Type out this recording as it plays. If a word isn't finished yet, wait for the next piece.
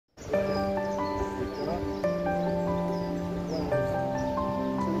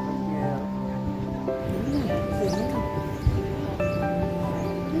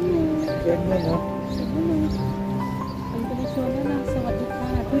เลยเนาะมันจะได้ชวนแล้วนะสวัสดีค่ะ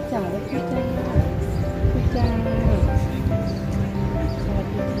ผู้จ่าและผู้จ่าผู้จ่าสวัส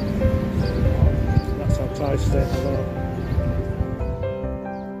ดี That's how Thai say hello.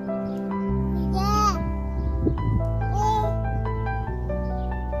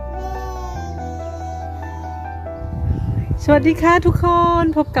 สวัสดีค่ะทุกคน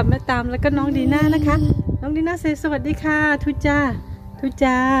พบกับแม่ตามแล้วก็น้องดีน่านะคะน้องดีน่าเซสวัสดีค่ะทุจ้าทุ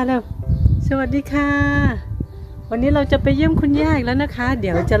จ้าแล้วสวัสดีค่ะวันนี้เราจะไปเยี่ยมคุณย่าอีกแล้วนะคะเ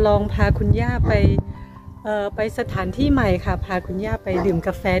ดี๋ยวจะลองพาคุณย่าไปสถานที่ใหม่ค่ะพาคุณย่าไปดื่มก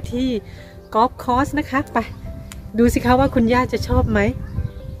าแฟที่กอล์ฟคอร์สนะคะไปดูสิคะว่าคุณย่าจะชอบไหม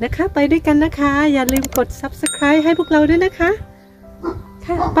นะคะไปด้วยกันนะคะอย่าลืมกด Subscribe ให้พวกเราด้วยนะคะ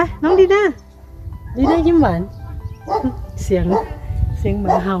ค่ะไปน้องดีน่ายิ้มหวานเสียงหม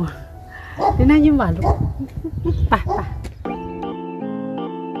าเห่าดีน่ายิ้มหวานลูกไป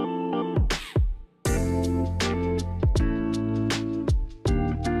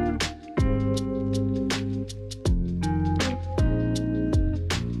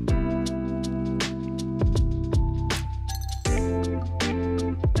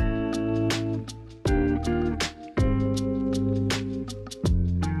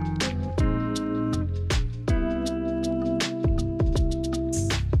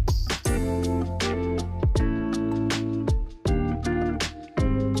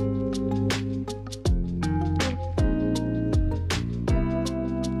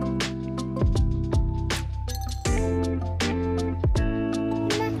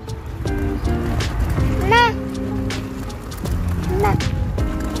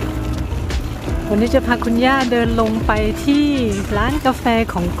วันนี้จะพาคุณย่าเดินลงไปที่ร้านกาแฟ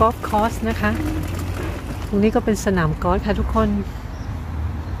ของกอล์ฟคอร์สนะคะตรงนี้ก็เป็นสนามกอล์ฟค่ะทุกคน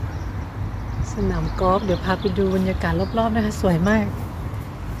สนามกอล์ฟเดี๋ยวพาไปดูบรรยากาศรอบๆนะคะสวยมาก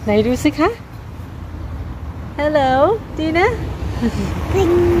ไหนดูสิคะฮัลโหลดีนะ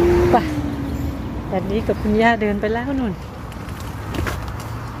ไปแบบนี้กับคุณย่าเดินไปแล้วนุ่น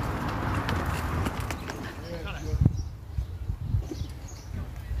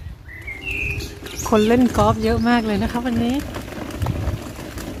คนเล่นกอล์ฟเยอะมากเลยนะคะวันนี้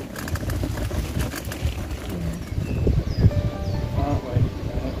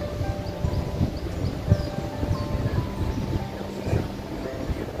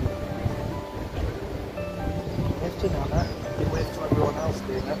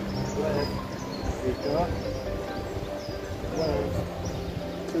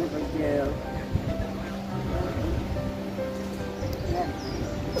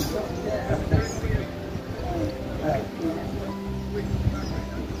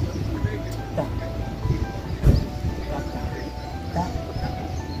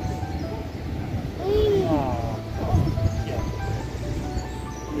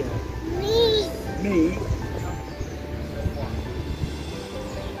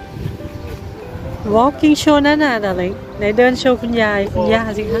walking show นั่นน่ะอะไรไหนเดินโชว์คุณย่า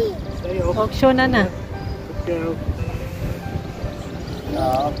สิคะ walk show นั่นน่ะ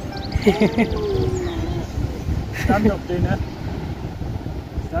Stand up, Dina.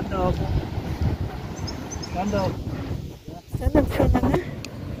 Stand up. Stand up. Stand up โชว์นั่นนะ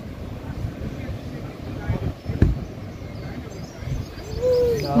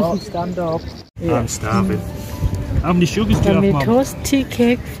No, stand up. I'm starving. How many sugars do you have, มี Mum? โทสต์ทีเค้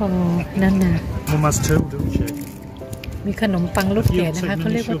ก for นั่นน่ะ Mum has two, don't she? มีขนมปังรสแก่นะคะเขา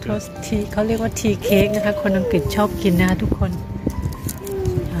เรียกว่าโทสต์ทีเขาเรียกว่าทีเค้กนะคะคนอังกฤษชอบกินนะคะทุกคน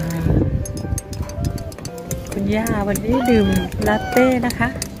คุณย่าวันนี้ดื่มลาเต้นะคะ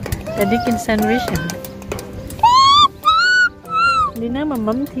แต่นี่กินแซนด์วิชนี่นะ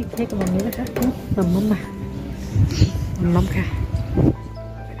มัมทีเค้กกับแบบนี้นะคะมัมค่ะ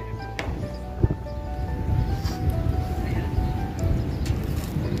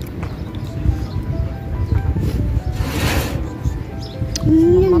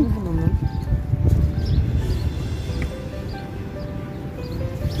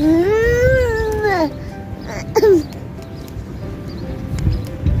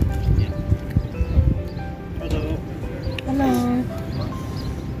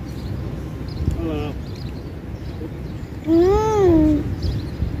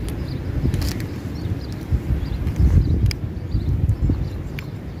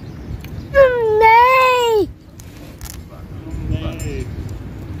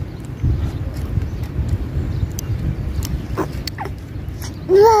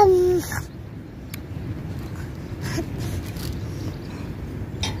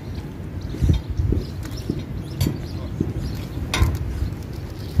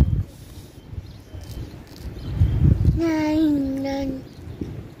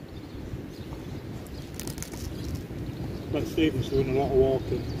Stephen's doing a lot of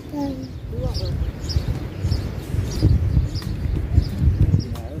walking.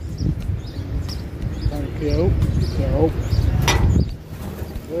 Thank you.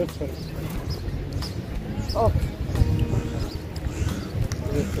 Perfect. Oh.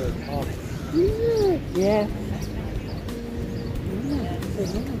 Perfect. Oh. Yeah.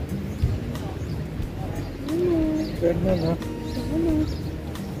 เป็นนั่นนะ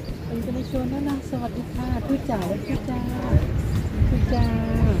เป็นจะมาชวนนะสวัสดีค่ะทุจ่าและทุจ่า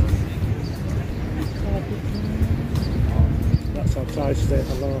สวัสดีค่ะ That's how Thai say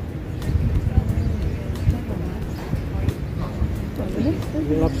hello.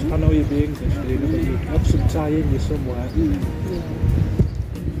 You'll have, I know you'll be English, but you'll have some Thai in you somewhere.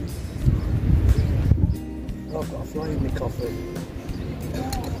 I've got a fly in my coffee.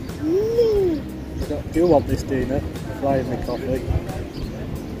 Do you want this, Dina? A fly in my coffee.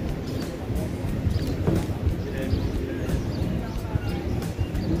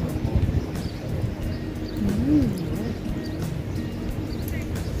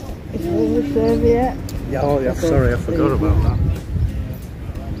 Is it all served yet? Yeah, oh yeah, sorry, I forgot about that.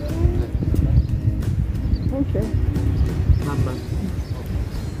 Okay. Mama.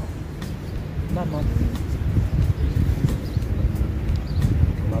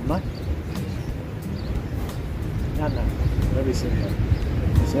 Nana. Very simple.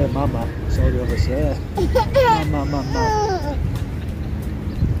 You say mama, that's all you ever say. Mama.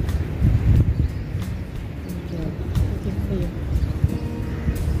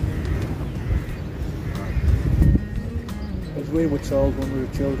 As we were told when we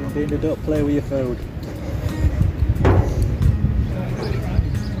were children, Dina, don't play with your food.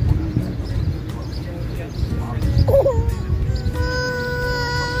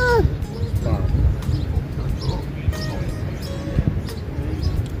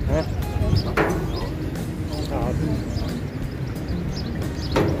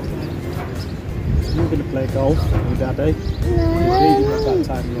 You're going to play golf with Daddy. You're reading at that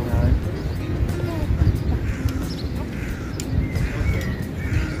time of your night.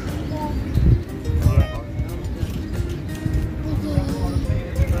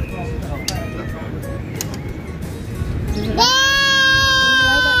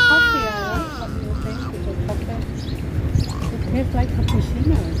 Tastes like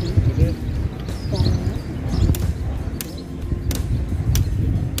cappuccino. Is it?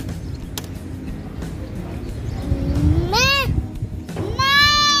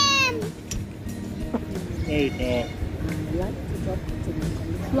 There you go.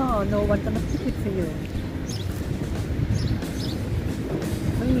 Floor, no one gonna pick it for you.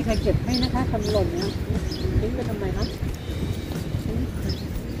 ไม่มีใครเก็บให้นะคะทำหล่นนะทิ้งไปทำไมนะ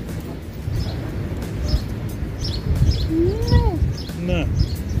No.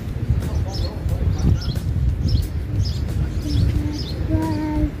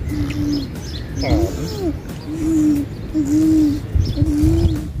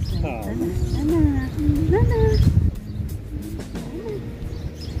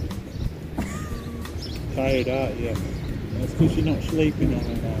 Tired, aren't you? That's because you're not sleeping on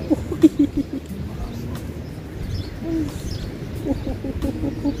the night.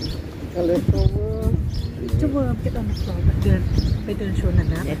 อะไรตัวเวอร์จะเวิร์มจะเดินไปเดินโชว์หน่ะ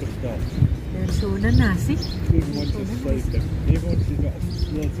นะ Never stop. เดินโชว์นั่นน่ะสิ Even when she's sleeping. Even when she's got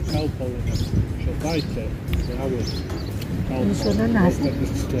loads of alcohol in her, she'll bite it for hours. Alcohol. Let me stay. โชว์นั่นน่ะสิ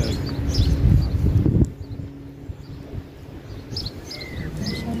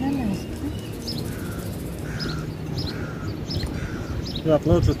We have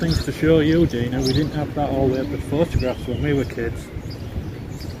loads of things to show you, Gina. We didn't have that all the way up with photographs when we were kids.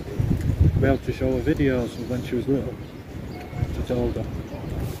 We able to show her videos of when she was little. She told her.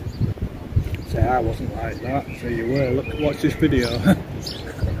 Say I wasn't like that. Say you were. Look, watch this video.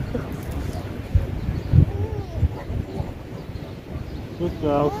 Good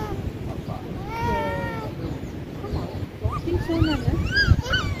girl.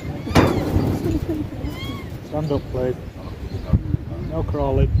 Stand up, please. No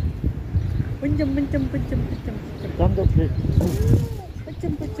crawling. Stand up, Gina.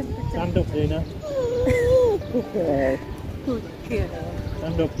 Stand up, Dina. Okay.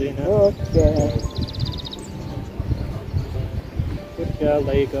 Stand up, Dina. Okay. Good girl,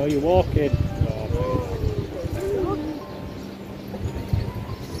 there you go. You're walking.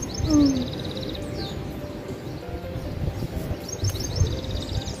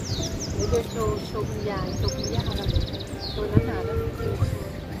 Showคุณยายอะไรตัวนั้นหนาแล้ว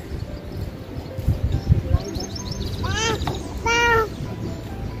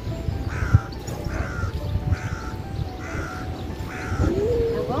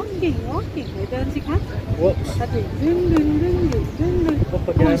walking เดินสิคะ Whoops. ถ้าถึงดึง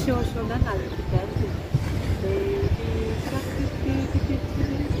again. show that like dancing. Baby shark, baby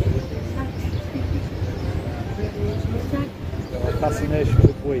shark, baby shark. My fascination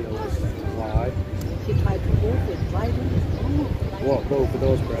with wheels. Why? She tried to move it. Why don't it move? What both of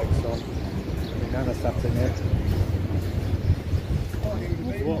those brakes on? My nana sat in it.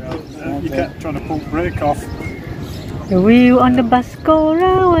 You kept trying to pull the brake off. The wheel on the bus go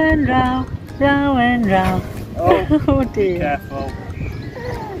round and round, round and round. Oh, be dear. careful.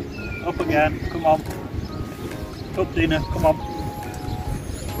 Up again, come on. Up, Dina, come on.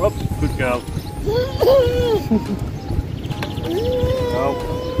 Up, good girl. Go.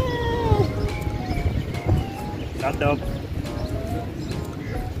 Stand up.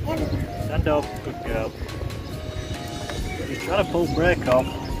 Stand up, good girl. You're trying to pull brake off.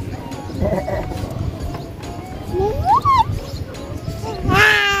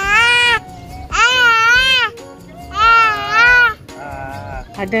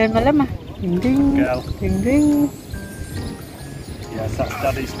 Dah เดินมาแล้วมาดึงดึง Girl. ดึงดึง Yes, that's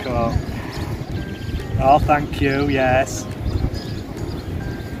Daddy's car. Oh, thank you, yes.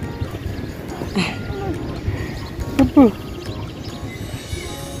 ปุ๊บปุ๊บ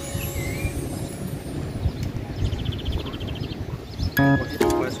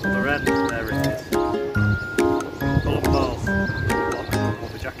Where's the other end? There it is. Pull them both. Oh,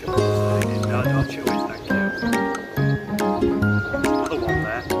 the jacket looks no, not chewy, thank you. Another one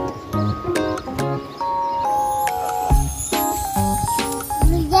there.